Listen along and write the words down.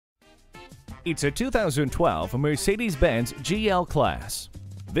It's a 2012 Mercedes-Benz GL Class.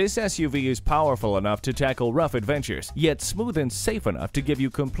 This SUV is powerful enough to tackle rough adventures, yet smooth and safe enough to give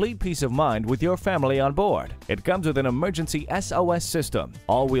you complete peace of mind with your family on board. It comes with an emergency SOS system,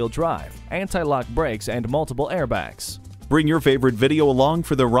 all-wheel drive, anti-lock brakes, and multiple airbags. Bring your favorite video along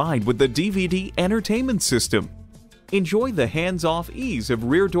for the ride with the DVD entertainment system. Enjoy the hands-off ease of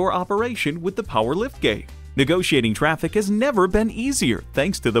rear door operation with the power liftgate. Negotiating traffic has never been easier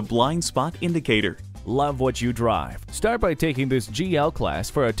thanks to the blind spot indicator. Love what you drive. Start by taking this GL Class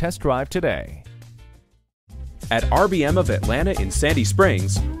for a test drive today. At RBM of Atlanta in Sandy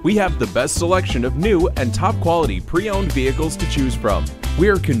Springs, we have the best selection of new and top-quality pre-owned vehicles to choose from. We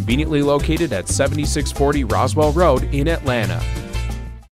are conveniently located at 7640 Roswell Road in Atlanta.